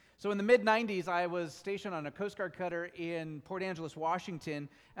So in the mid-90s, I was stationed on a Coast Guard cutter in Port Angeles, Washington.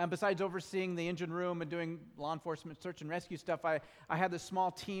 And besides overseeing the engine room and doing law enforcement search and rescue stuff, I had this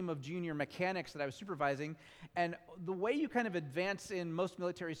small team of junior mechanics that I was supervising. And the way you kind of advance in most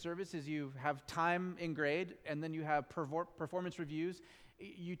military service is you have time in grade, and then you have performance reviews.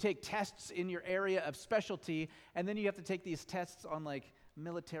 You take tests in your area of specialty, and then you have to take these tests on like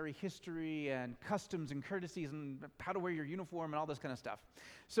military history and customs and courtesies and how to wear your uniform and all this kind of stuff.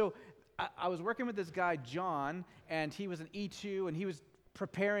 So I was working with this guy, John, and he was an E2, and he was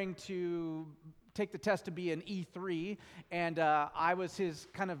preparing to take the test to be an E3, and I was his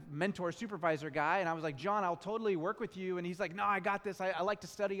kind of mentor, supervisor guy, and I was like, John, I'll totally work with you, and he's like, no, I got this, I like to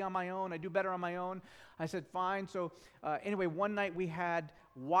study on my own, I do better on my own. I said, fine. So anyway, one night we had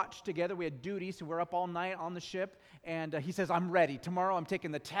watch together, we had duty, so we're up all night on the ship, and he says, I'm ready, tomorrow I'm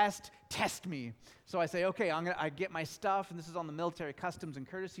taking the test me. So I say, okay, I get my stuff, and this is on the military customs and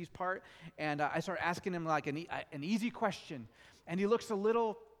courtesies part, and I start asking him like an easy question, and he looks a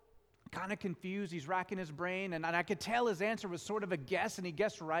little kind of confused. He's racking his brain, and I could tell his answer was sort of a guess, and he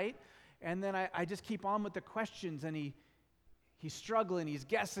guessed right. And then I just keep on with the questions, and he's struggling, he's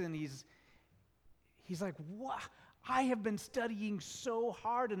guessing, he's like, what? I have been studying so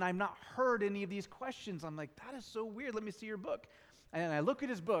hard, and I've not heard any of these questions. I'm like, that is so weird. Let me see your book. And I look at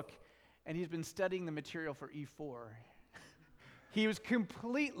his book, and he's been studying the material for E4. He was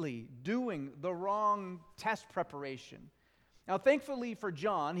completely doing the wrong test preparation. Now, thankfully for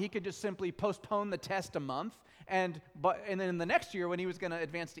John, he could just simply postpone the test a month, and then the next year when he was going to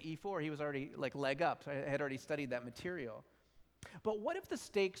advance to E4, he was already like leg up. So I had already studied that material. But what if the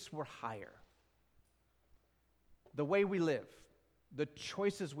stakes were higher? The way we live, the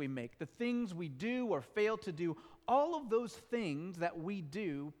choices we make, the things we do or fail to do, all of those things that we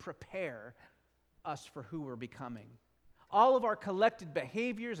do prepare us for who we're becoming. All of our collected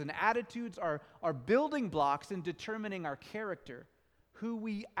behaviors and attitudes are building blocks in determining our character, who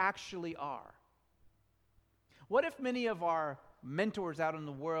we actually are. What if many of our mentors out in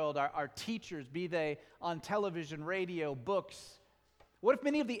the world, our teachers, be they on television, radio, books, what if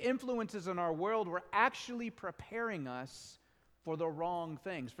many of the influences in our world were actually preparing us for the wrong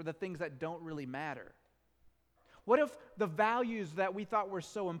things, for the things that don't really matter? What if the values that we thought were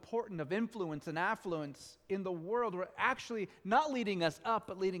so important of influence and affluence in the world were actually not leading us up,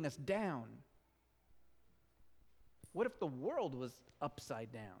 but leading us down? What if the world was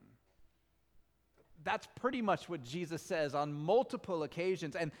upside down? That's pretty much what Jesus says on multiple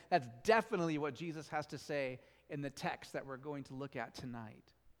occasions, and that's definitely what Jesus has to say in the text that we're going to look at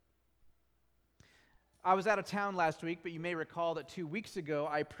tonight. I was out of town last week, but you may recall that 2 weeks ago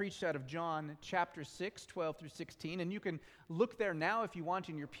I preached out of John chapter 6, 12 through 16, and you can look there now if you want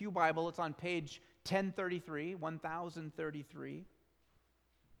in your pew Bible. It's on page 1033.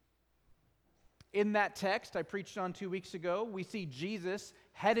 In that text I preached on 2 weeks ago, we see Jesus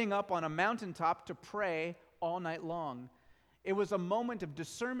heading up on a mountaintop to pray all night long. It was a moment of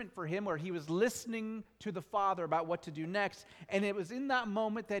discernment for him where he was listening to the Father about what to do next. And it was in that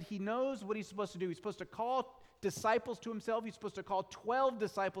moment that he knows what he's supposed to do. He's supposed to call disciples to himself. He's supposed to call 12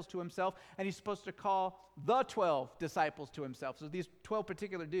 disciples to himself. And he's supposed to call the 12 disciples to himself. So these 12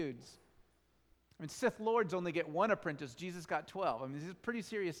 particular dudes. I mean, Sith Lords only get one apprentice. Jesus got 12. I mean, this is pretty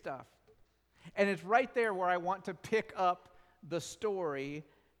serious stuff. And it's right there where I want to pick up the story.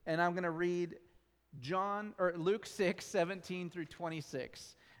 And I'm going to read Luke 6, 17 through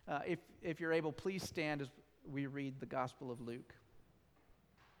 26. If you're able, please stand as we read the Gospel of Luke.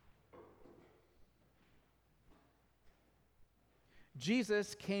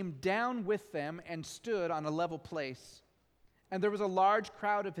 Jesus came down with them and stood on a level place. And there was a large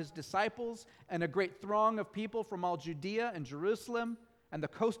crowd of his disciples and a great throng of people from all Judea and Jerusalem and the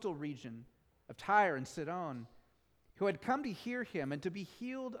coastal region of Tyre and Sidon, who had come to hear him and to be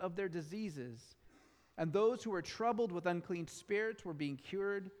healed of their diseases. And those who were troubled with unclean spirits were being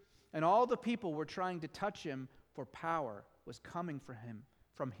cured, and all the people were trying to touch him, for power was coming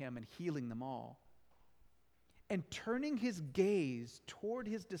from him and healing them all. And turning his gaze toward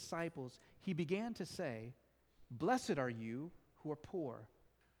his disciples, he began to say, "Blessed are you who are poor,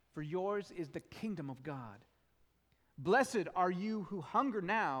 for yours is the kingdom of God. Blessed are you who hunger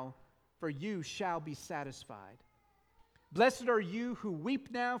now, for you shall be satisfied. Blessed are you who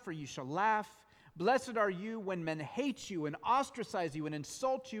weep now, for you shall laugh. Blessed are you when men hate you and ostracize you and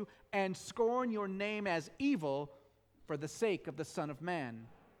insult you and scorn your name as evil for the sake of the Son of Man.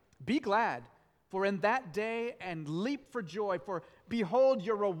 Be glad, for in that day, and leap for joy, for behold,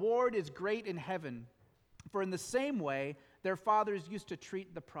 your reward is great in heaven. For in the same way their fathers used to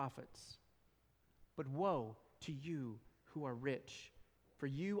treat the prophets. But woe to you who are rich, for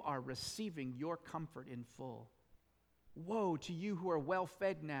you are receiving your comfort in full. Woe to you who are well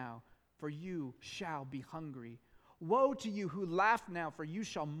fed now, for you shall be hungry. Woe to you who laugh now, for you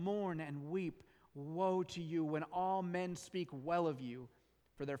shall mourn and weep. Woe to you when all men speak well of you,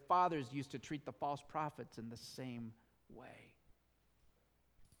 for their fathers used to treat the false prophets in the same way.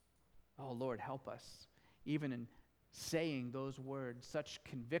 Oh Lord, help us, even in saying those words, such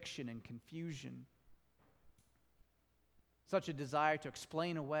conviction and confusion, such a desire to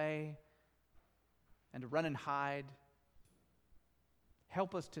explain away and to run and hide.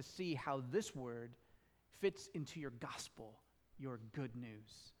 Help us to see how this word fits into your gospel, your good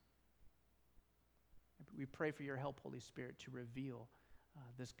news. We pray for your help, Holy Spirit, to reveal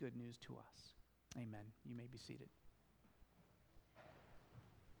this good news to us. Amen. You may be seated.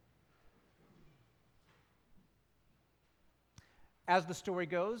 As the story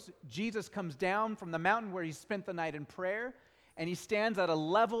goes, Jesus comes down from the mountain where he spent the night in prayer, and he stands at a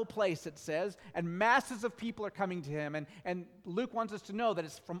level place, it says, and masses of people are coming to him. And Luke wants us to know that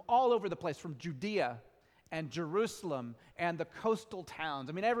it's from all over the place, from Judea and Jerusalem and the coastal towns.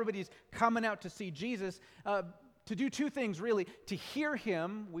 I mean, everybody's coming out to see Jesus, to do two things, really: to hear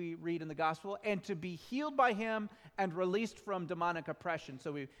him, we read in the gospel, and to be healed by him and released from demonic oppression.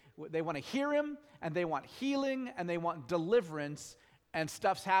 So they want to hear him, and they want healing, and they want deliverance, and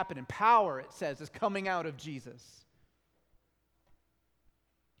stuff's happening. Power, it says, is coming out of Jesus.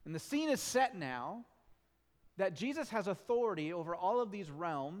 And the scene is set now that Jesus has authority over all of these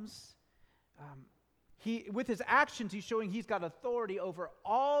realms. With his actions, he's showing he's got authority over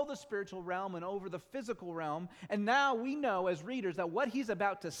all the spiritual realm and over the physical realm. And now we know as readers that what he's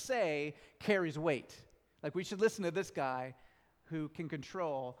about to say carries weight. Like, we should listen to this guy who can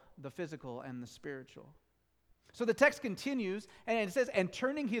control the physical and the spiritual. So the text continues, and it says, and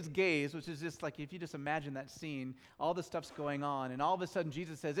turning his gaze, which is just like, if you just imagine that scene, all this stuff's going on, and all of a sudden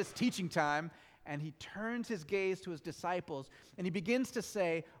Jesus says, it's teaching time, and he turns his gaze to his disciples, and he begins to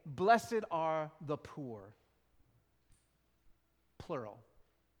say, blessed are the poor. Plural.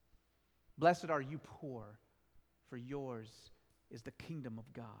 Blessed are you poor, for yours is the kingdom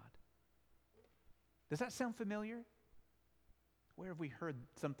of God. Does that sound familiar? Where have we heard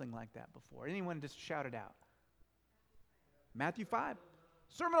something like that before? Anyone just shout it out? Matthew 5.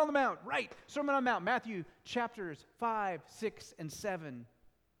 Sermon on the Mount, right. Sermon on the Mount. Matthew chapters 5, 6, and 7.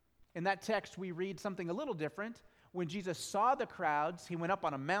 In that text, we read something a little different. When Jesus saw the crowds, he went up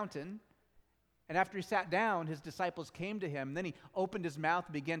on a mountain, and after he sat down, his disciples came to him. And then he opened his mouth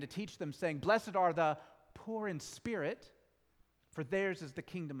and began to teach them, saying, blessed are the poor in spirit, for theirs is the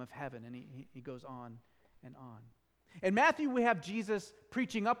kingdom of heaven. And he goes on and on. In Matthew, we have Jesus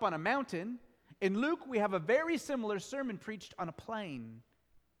preaching up on a mountain. In Luke, we have a very similar sermon preached on a plain.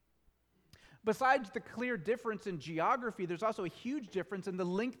 Besides the clear difference in geography, there's also a huge difference in the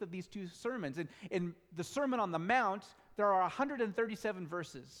length of these two sermons. In the Sermon on the Mount, there are 137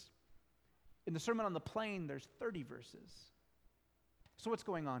 verses. In the Sermon on the Plain, there's 30 verses. So what's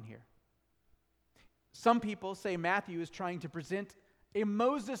going on here? Some people say Matthew is trying to present a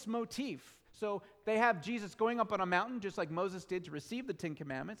Moses motif. So they have Jesus going up on a mountain, just like Moses did to receive the Ten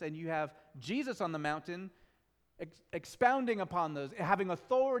Commandments, and you have Jesus on the mountain expounding upon those, having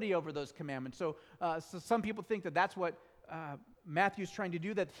authority over those commandments. So some people think that that's what Matthew's trying to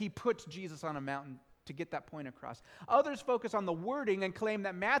do, that he puts Jesus on a mountain to get that point across. Others focus on the wording and claim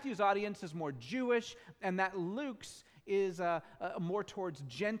that Matthew's audience is more Jewish and that Luke's is more towards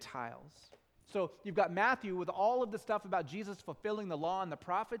Gentiles. So you've got Matthew with all of the stuff about Jesus fulfilling the law and the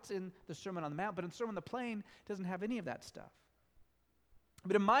prophets in the Sermon on the Mount, but in the Sermon on the Plain, it doesn't have any of that stuff.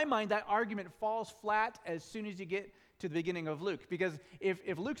 But in my mind, that argument falls flat as soon as you get to the beginning of Luke. Because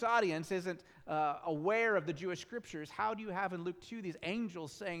if Luke's audience isn't aware of the Jewish scriptures, how do you have in Luke 2 these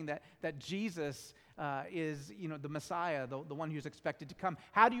angels saying that Jesus is the Messiah, the one who's expected to come?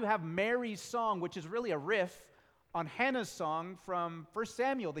 How do you have Mary's song, which is really a riff on Hannah's song from 1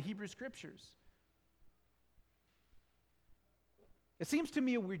 Samuel, the Hebrew scriptures? It seems to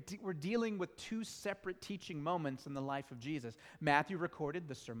me we're dealing with two separate teaching moments in the life of Jesus. Matthew recorded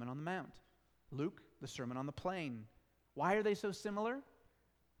the Sermon on the Mount. Luke, the Sermon on the Plain. Why are they so similar?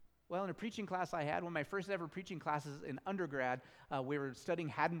 Well, in a preaching class I had, one of my first ever preaching classes in undergrad, we were studying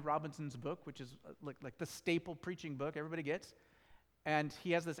Haddon Robinson's book, which is like the staple preaching book everybody gets. And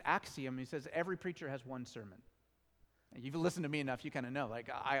he has this axiom. He says, every preacher has one sermon. You've listened to me enough, you kind of know. Like,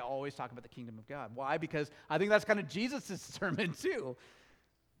 I always talk about the kingdom of God. Why? Because I think that's kind of Jesus' sermon too.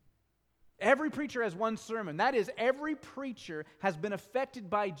 Every preacher has one sermon. That is, every preacher has been affected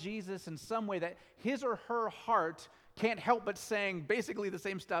by Jesus in some way that his or her heart can't help but saying basically the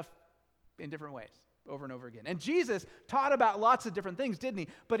same stuff in different ways. over and over again. And Jesus taught about lots of different things, didn't he?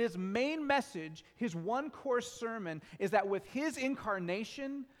 But his main message, his one core sermon, is that with his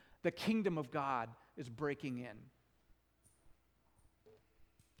incarnation, the kingdom of God is breaking in.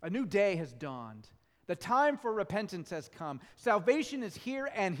 A new day has dawned. The time for repentance has come. Salvation is here,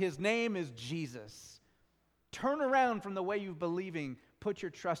 and his name is Jesus. Turn around from the way you're believing. Put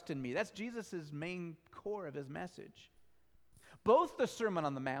your trust in me. That's Jesus' main core of his message. Both the Sermon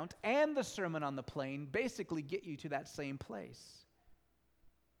on the Mount and the Sermon on the Plain basically get you to that same place.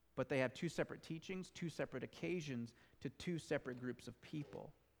 But they have two separate teachings, two separate occasions, to two separate groups of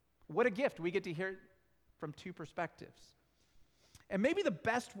people. What a gift. We get to hear it from two perspectives. And maybe the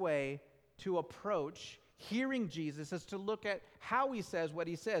best way to approach hearing Jesus is to look at how he says what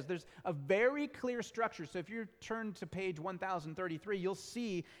he says. There's a very clear structure. So if you turn to page 1033, you'll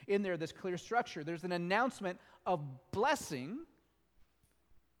see in there this clear structure. There's an announcement of blessing,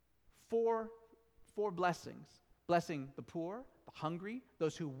 four blessings. Blessing the poor, the hungry,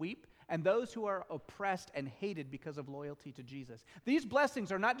 those who weep, and those who are oppressed and hated because of loyalty to Jesus. These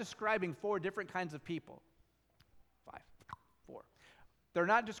blessings are not describing four different kinds of people. Four. They're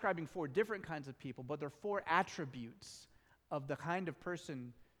not describing four different kinds of people, but they're four attributes of the kind of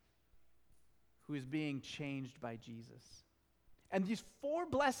person who is being changed by Jesus. And these four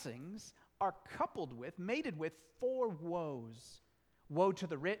blessings are coupled with, mated with, four woes. Woe to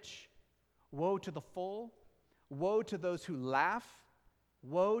the rich, woe to the full, woe to those who laugh,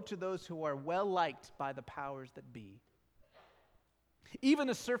 woe to those who are well-liked by the powers that be. Even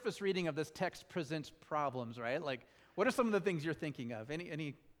a surface reading of this text presents problems, right? Like, what are some of the things you're thinking of?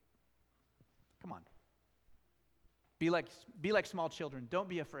 Any? Come on. Be like small children. Don't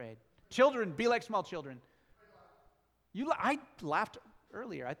be afraid. Children, be like small children. I laughed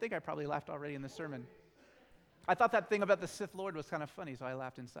earlier. I think I probably laughed already in the sermon. I thought that thing about the Sith Lord was kind of funny, so I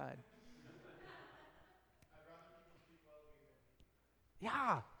laughed inside.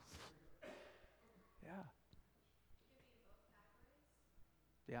 Yeah. Yeah.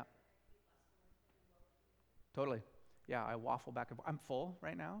 Yeah. Totally. Yeah, I waffle back and forth. I'm full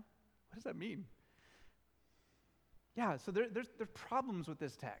right now? What does that mean? Yeah, so there's problems with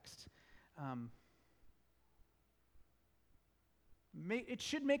this text. It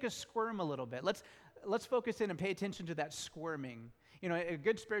should make us squirm a little bit. Let's focus in and pay attention to that squirming. You know, a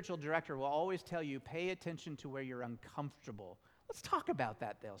good spiritual director will always tell you, pay attention to where you're uncomfortable. Let's talk about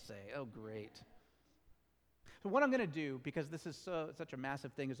that, they'll say. Oh, great. So what I'm going to do, because this is such a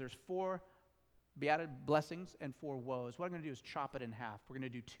massive thing, is there's four beatitude blessings and four woes. What I'm going to do is chop it in half. We're going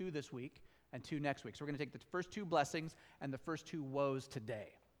to do two this week and two next week. So we're going to take the first two blessings and the first two woes today.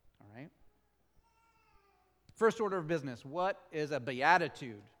 All right? First order of business. What is a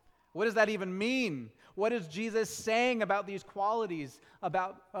beatitude? What does that even mean? What is Jesus saying about these qualities?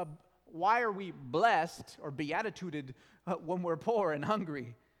 About why are we blessed or beatituded when we're poor and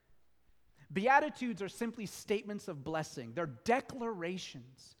hungry? Beatitudes are simply statements of blessing. They're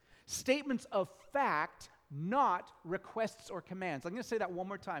declarations. Statements of fact, not requests or commands. I'm going to say that one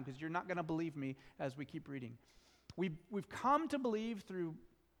more time because you're not going to believe me as we keep reading. We've come to believe through,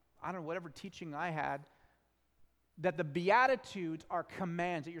 I don't know, whatever teaching I had, that the Beatitudes are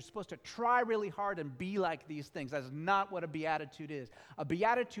commands, that you're supposed to try really hard and be like these things. That's not what a Beatitude is. A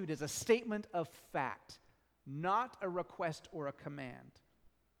Beatitude is a statement of fact, not a request or a command.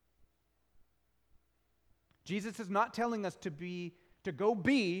 Jesus is not telling us to go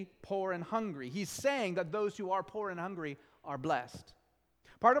be poor and hungry. He's saying that those who are poor and hungry are blessed.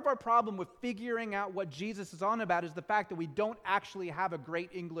 Part of our problem with figuring out what Jesus is on about is the fact that we don't actually have a great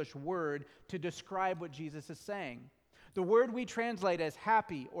English word to describe what Jesus is saying. The word we translate as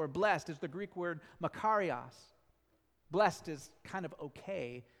happy or blessed is the Greek word makarios. Blessed is kind of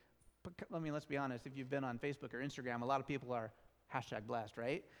okay. But let's be honest. If you've been on Facebook or Instagram, a lot of people are #blessed,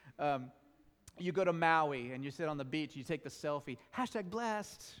 right? You go to Maui and you sit on the beach, you take the selfie,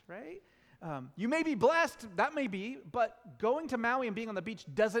 #blessed, right? You may be blessed, that may be, but going to Maui and being on the beach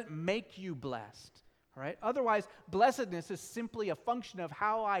doesn't make you blessed, all right? Otherwise, blessedness is simply a function of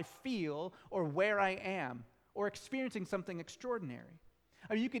how I feel or where I am or experiencing something extraordinary.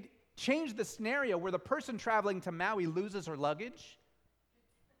 I mean, you could change the scenario where the person traveling to Maui loses her luggage,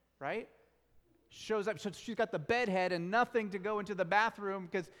 right? Shows up, so she's got the bed head and nothing to go into the bathroom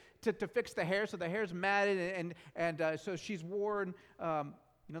because to fix the hair, so the hair's matted, and so she's worn,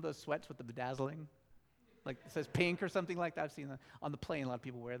 you know those sweats with the bedazzling? Like it says pink or something like that. I've seen on the plane, a lot of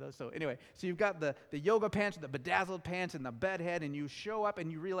people wear those. So anyway, so you've got the yoga pants, the bedazzled pants, and the bed head, and you show up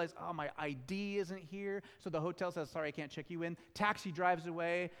and you realize, oh, my ID isn't here. So the hotel says, sorry, I can't check you in. Taxi drives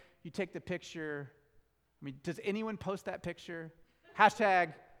away. You take the picture. I mean, does anyone post that picture?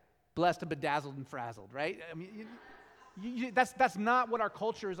 blessed and bedazzled and frazzled, right? I mean, that's not what our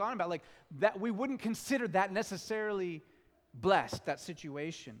culture is on about. Like, that we wouldn't consider that necessarily blessed, that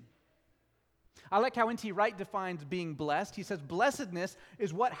situation. I like how N.T. Wright defines being blessed. He says, blessedness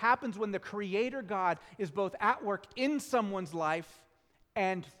is what happens when the Creator God is both at work in someone's life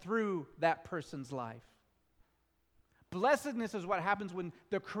and through that person's life. Blessedness is what happens when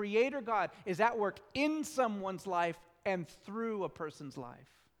the Creator God is at work in someone's life and through a person's life.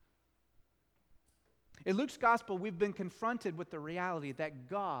 In Luke's gospel, we've been confronted with the reality that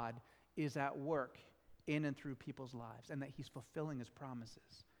God is at work in and through people's lives and that he's fulfilling his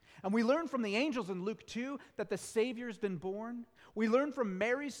promises. And we learn from the angels in Luke 2 that the Savior's been born. We learn from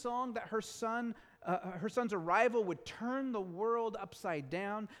Mary's song that her son's arrival would turn the world upside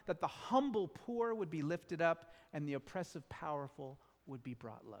down, that the humble poor would be lifted up, and the oppressive powerful would be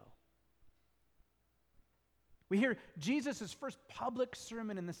brought low. We hear Jesus' first public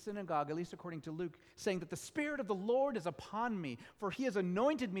sermon in the synagogue, at least according to Luke, saying that the Spirit of the Lord is upon me, for he has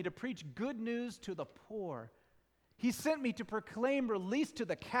anointed me to preach good news to the poor. He sent me to proclaim release to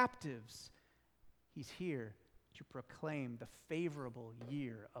the captives. He's here to proclaim the favorable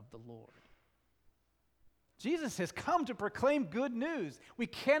year of the Lord. Jesus has come to proclaim good news. We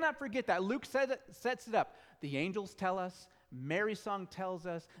cannot forget that. Luke sets it up. The angels tell us, Mary's song tells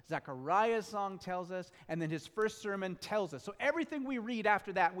us, Zechariah's song tells us, and then his first sermon tells us. So everything we read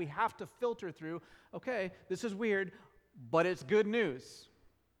after that, we have to filter through, okay, this is weird, but it's good news.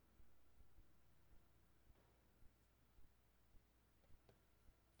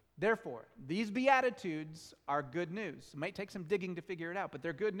 Therefore, these Beatitudes are good news. It might take some digging to figure it out, but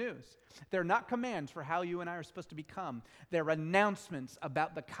they're good news. They're not commands for how you and I are supposed to become. They're announcements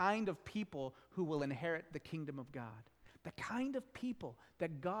about the kind of people who will inherit the kingdom of God. The kind of people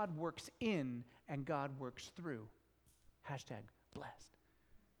that God works in and God works through. Hashtag blessed.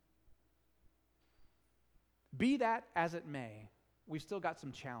 Be that as it may, we've still got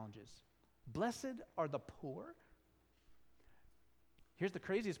some challenges. Blessed are the poor. Here's the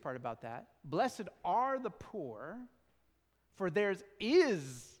craziest part about that. Blessed are the poor, for theirs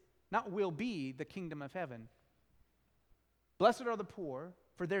is, not will be, the kingdom of heaven. Blessed are the poor,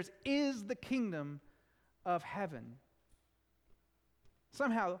 for theirs is the kingdom of heaven.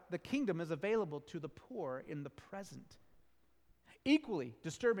 Somehow, the kingdom is available to the poor in the present. Equally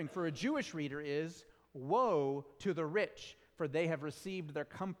disturbing for a Jewish reader is, woe to the rich, for they have received their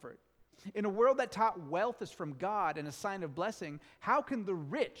comfort. In a world that taught wealth is from God and a sign of blessing, how can the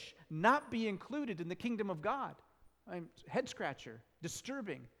rich not be included in the kingdom of God? Head scratcher,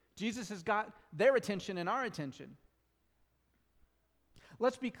 disturbing. Jesus has got their attention and our attention.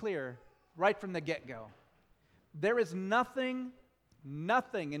 Let's be clear right from the get-go. There is nothing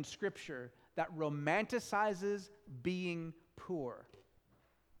in Scripture that romanticizes being poor.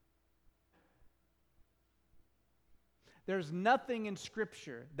 There's nothing in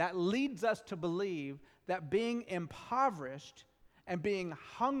Scripture that leads us to believe that being impoverished and being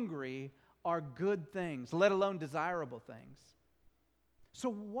hungry are good things, let alone desirable things. So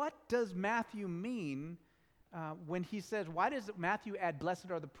what does Matthew mean when he says, why does Matthew add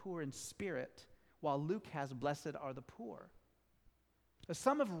blessed are the poor in spirit while Luke has blessed are the poor?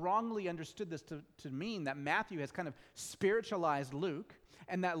 Some have wrongly understood this to mean that Matthew has kind of spiritualized Luke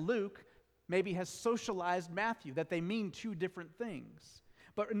and that Luke maybe has socialized Matthew, that they mean two different things.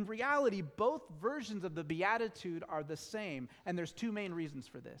 But in reality, both versions of the Beatitude are the same, and there's two main reasons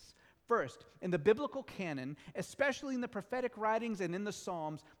for this. First, in the biblical canon, especially in the prophetic writings and in the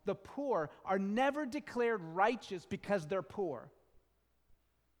Psalms, the poor are never declared righteous because they're poor.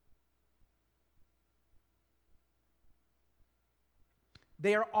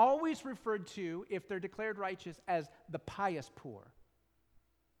 They are always referred to, if they're declared righteous, as the pious poor.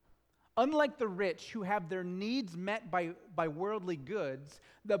 Unlike the rich who have their needs met by worldly goods,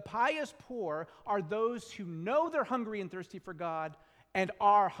 the pious poor are those who know they're hungry and thirsty for God and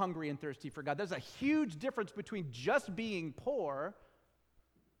are hungry and thirsty for God. There's a huge difference between just being poor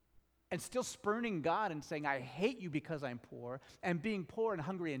and still spurning God and saying, I hate you because I'm poor, and being poor and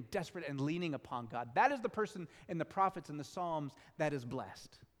hungry and desperate and leaning upon God. That is the person in the prophets and the Psalms that is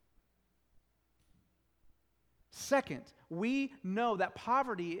blessed. Second, we know that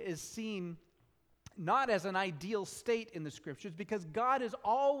poverty is seen not as an ideal state in the Scriptures because God is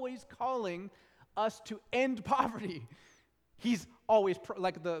always calling us to end poverty. He's always,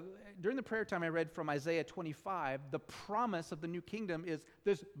 during the prayer time I read from Isaiah 25, the promise of the new kingdom is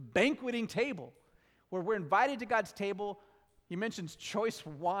this banqueting table where we're invited to God's table. He mentions choice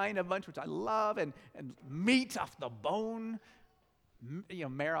wine a bunch, which I love, and meat off the bone.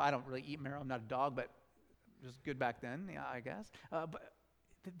 Marrow, I don't really eat marrow. I'm not a dog, but it was good back then, yeah, I guess. But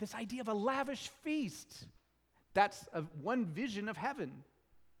this idea of a lavish feast. That's one vision of heaven.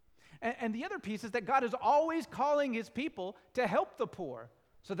 And the other piece is that God is always calling his people to help the poor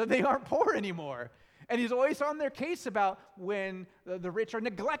so that they aren't poor anymore. And he's always on their case about when the rich are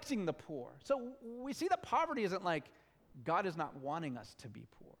neglecting the poor. So we see that poverty isn't like God is not wanting us to be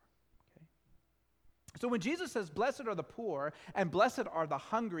poor. Okay? So when Jesus says, blessed are the poor and blessed are the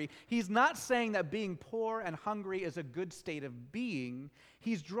hungry, he's not saying that being poor and hungry is a good state of being.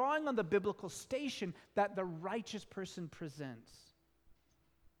 He's drawing on the biblical station that the righteous person presents.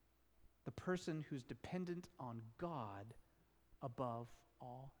 The person who's dependent on God above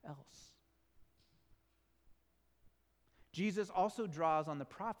all else. Jesus also draws on the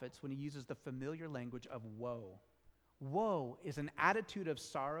prophets when he uses the familiar language of woe. Woe is an attitude of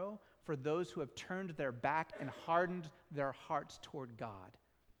sorrow for those who have turned their back and hardened their hearts toward God.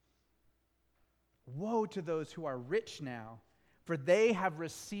 Woe to those who are rich now, for they have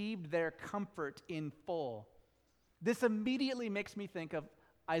received their comfort in full. This immediately makes me think of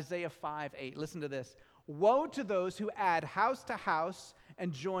Isaiah 5:8. Listen to this. Woe to those who add house to house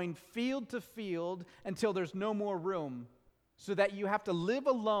and join field to field until there's no more room, so that you have to live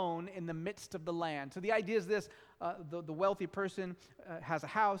alone in the midst of the land. So the idea is this, the wealthy person has a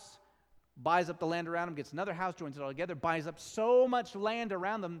house, buys up the land around him, gets another house, joins it all together, buys up so much land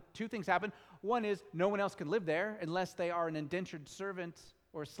around them. Two things happen. One is no one else can live there unless they are an indentured servant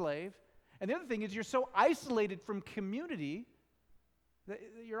or slave. And the other thing is you're so isolated from community that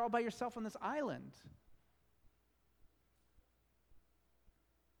you're all by yourself on this island.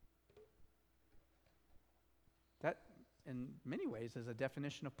 That, in many ways, is a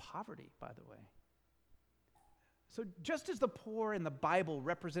definition of poverty, by the way. So just as the poor in the Bible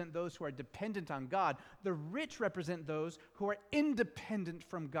represent those who are dependent on God, the rich represent those who are independent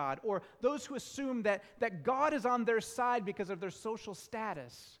from God, or those who assume that God is on their side because of their social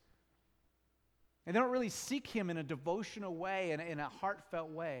status. And they don't really seek him in a devotional way, in a heartfelt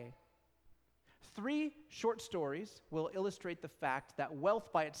way. 3 short stories will illustrate the fact that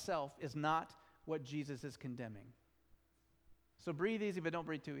wealth by itself is not what Jesus is condemning. So breathe easy, but don't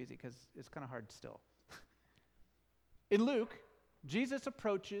breathe too easy, because it's kind of hard still. In Luke, Jesus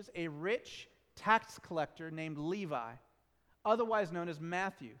approaches a rich tax collector named Levi, otherwise known as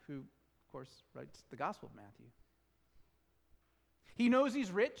Matthew, who, of course, writes the Gospel of Matthew. He knows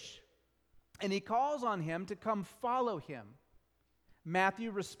he's rich, and he calls on him to come follow him.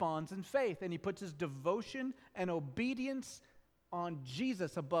 Matthew responds in faith, and he puts his devotion and obedience on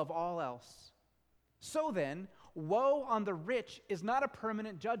Jesus above all else. So then, woe on the rich is not a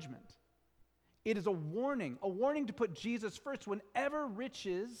permanent judgment. It is a warning to put Jesus first whenever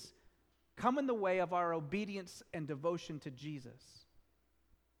riches come in the way of our obedience and devotion to Jesus.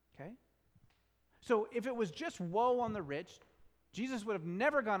 Okay? So if it was just woe on the rich, Jesus would have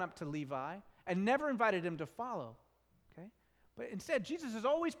never gone up to Levi and never invited him to follow. Okay? But instead, Jesus is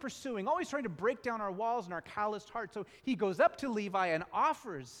always pursuing, always trying to break down our walls and our calloused hearts. So he goes up to Levi and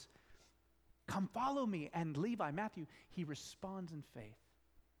offers, come follow me. And Levi, Matthew, he responds in faith.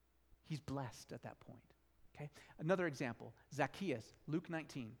 He's blessed at that point. Okay? Another example, Zacchaeus, Luke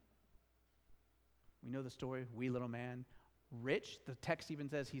 19. We know the story, wee little man, rich. The text even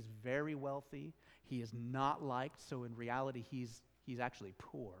says he's very wealthy. He is not liked, so in reality, he's actually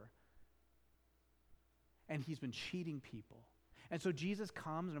poor. And he's been cheating people. And so Jesus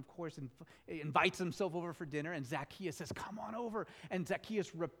comes and, of course, invites himself over for dinner, and Zacchaeus says, come on over. And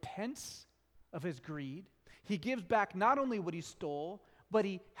Zacchaeus repents of his greed. He gives back not only what he stole, but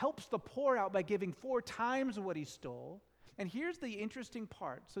he helps the poor out by giving 4 times what he stole. And here's the interesting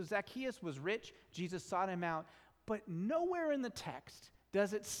part. So Zacchaeus was rich. Jesus sought him out. But nowhere in the text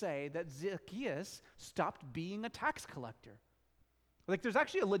does it say that Zacchaeus stopped being a tax collector. Like, there's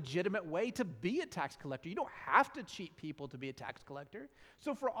actually a legitimate way to be a tax collector. You don't have to cheat people to be a tax collector.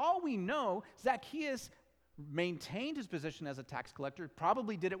 So for all we know, Zacchaeus maintained his position as a tax collector,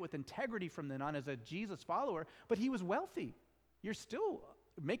 probably did it with integrity from then on as a Jesus follower, but he was wealthy. You're still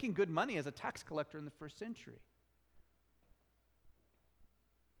making good money as a tax collector in the first century.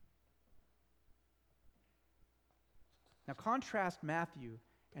 Now contrast Matthew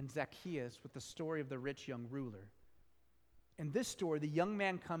and Zacchaeus with the story of the rich young ruler. In this story, the young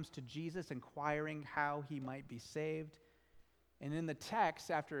man comes to Jesus inquiring how he might be saved. And in the text,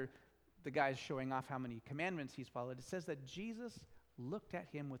 after the guy's showing off how many commandments he's followed, it says that Jesus looked at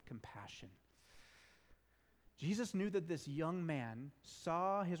him with compassion. Jesus knew that this young man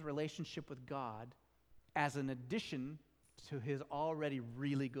saw his relationship with God as an addition to his already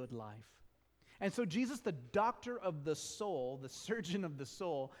really good life. And so Jesus, the doctor of the soul, the surgeon of the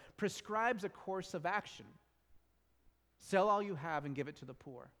soul, prescribes a course of action. Sell all you have and give it to the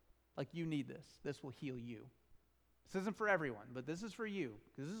poor. Like, you need this. This will heal you. This isn't for everyone, but this is for you,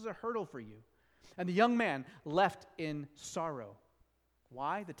 because this is a hurdle for you. And the young man left in sorrow.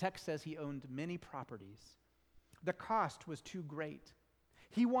 Why? The text says he owned many properties. The cost was too great.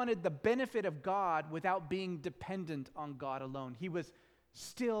 He wanted the benefit of God without being dependent on God alone. He was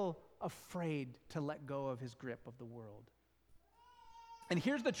still afraid to let go of his grip of the world. And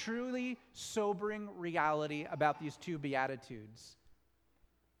here's the truly sobering reality about these two Beatitudes.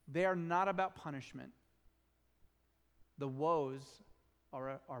 They are not about punishment. The woes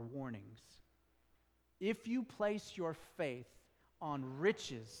are warnings. If you place your faith on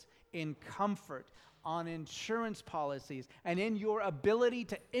riches, in comfort, on insurance policies, and in your ability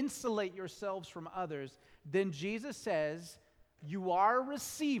to insulate yourselves from others, then Jesus says you are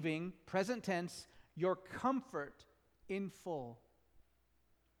receiving, present tense, your comfort in full.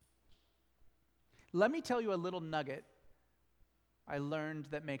 Let me tell you a little nugget I learned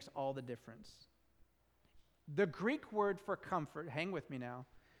that makes all the difference. The Greek word for comfort, hang with me now,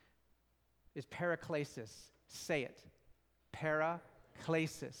 is paraklesis. Say it.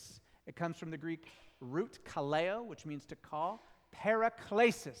 Paraklesis. It comes from the Greek root kaleo, which means to call.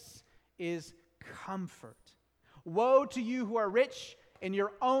 Paraklesis is comfort. Woe to you who are rich in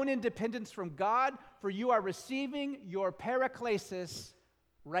your own independence from God, for you are receiving your paraklesis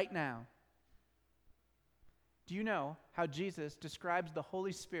right now. Do you know how Jesus describes the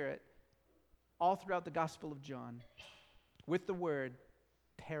Holy Spirit all throughout the Gospel of John with the word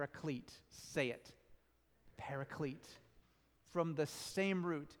paraclete? Say it. Paraclete. From the same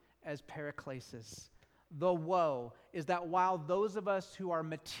root as paraklesis. The woe is that while those of us who are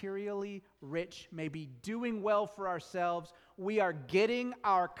materially rich may be doing well for ourselves, we are getting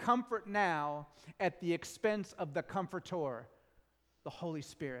our comfort now at the expense of the Comforter, the Holy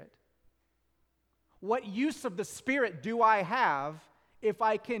Spirit. What use of the Spirit do I have if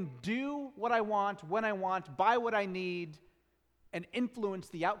I can do what I want, when I want, buy what I need, and influence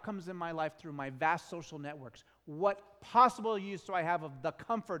the outcomes in my life through my vast social networks? What possible use do I have of the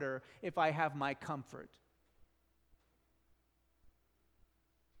Comforter if I have my comfort?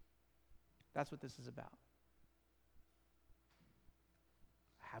 That's what this is about.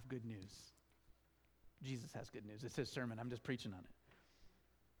 I have good news. Jesus has good news. It's his sermon. I'm just preaching on it.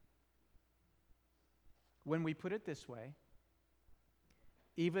 When we put it this way,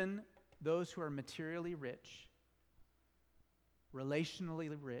 even those who are materially rich, relationally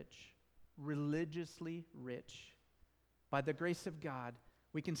rich, religiously rich, by the grace of God,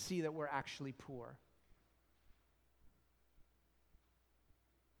 we can see that we're actually poor.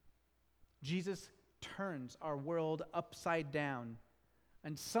 Jesus turns our world upside down.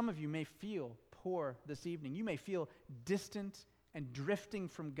 And some of you may feel poor this evening. You may feel distant and drifting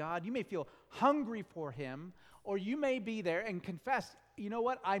from God. You may feel hungry for him, or you may be there and confess, you know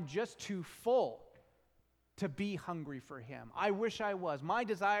what, I'm just too full to be hungry for him. I wish I was. My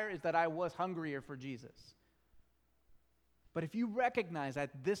desire is that I was hungrier for Jesus. But if you recognize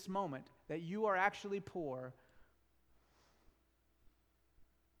at this moment that you are actually poor,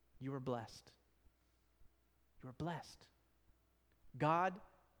 you are blessed. You are blessed. God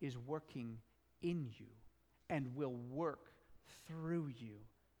is working in you and will work through you.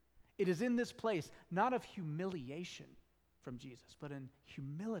 It is in this place, not of humiliation from Jesus, but in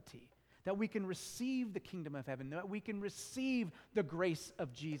humility, that we can receive the kingdom of heaven, that we can receive the grace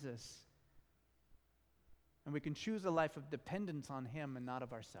of Jesus. And we can choose a life of dependence on him and not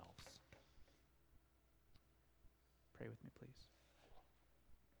of ourselves. Pray with me, please.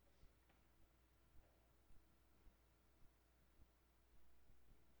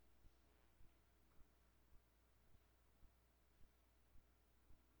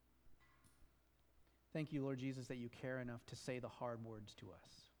 Thank you, Lord Jesus, that you care enough to say the hard words to us.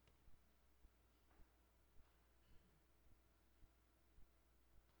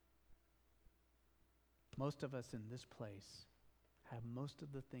 Most of us in this place have most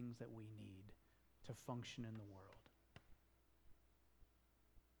of the things that we need to function in the world.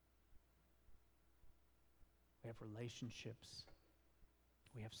 We have relationships.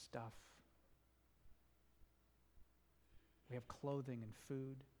 We have stuff. We have clothing and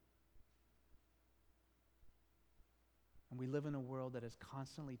food. And we live in a world that is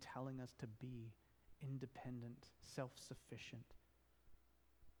constantly telling us to be independent, self-sufficient.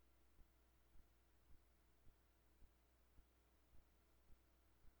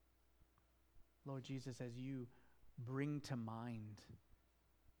 Lord Jesus, as you bring to mind,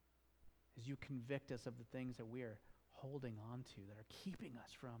 as you convict us of the things that we are holding on to, that are keeping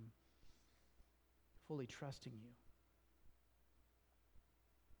us from fully trusting you,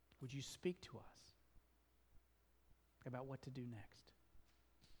 would you speak to us? about what to do next,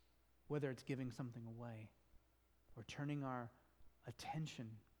 whether it's giving something away or turning our attention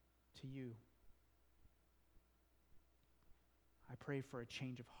to you. I pray for a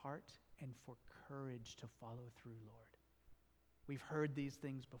change of heart and for courage to follow through, Lord. We've heard these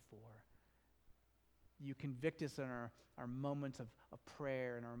things before. You convict us in our moments of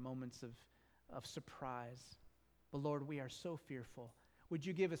prayer and our moments of surprise. But Lord, we are so fearful. Would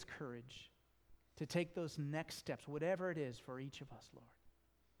you give us courage to take those next steps, whatever it is for each of us, Lord?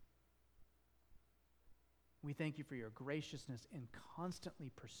 We thank you for your graciousness in constantly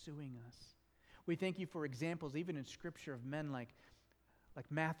pursuing us. We thank you for examples, even in Scripture, of men like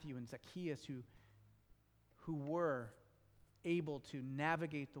Matthew and Zacchaeus who were able to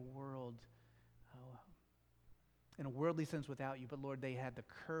navigate the world in a worldly sense without you. But Lord, they had the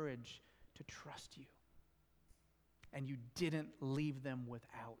courage to trust you. And you didn't leave them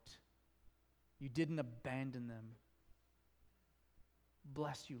without. You didn't abandon them.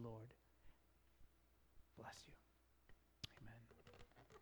 Bless you, Lord. Bless you.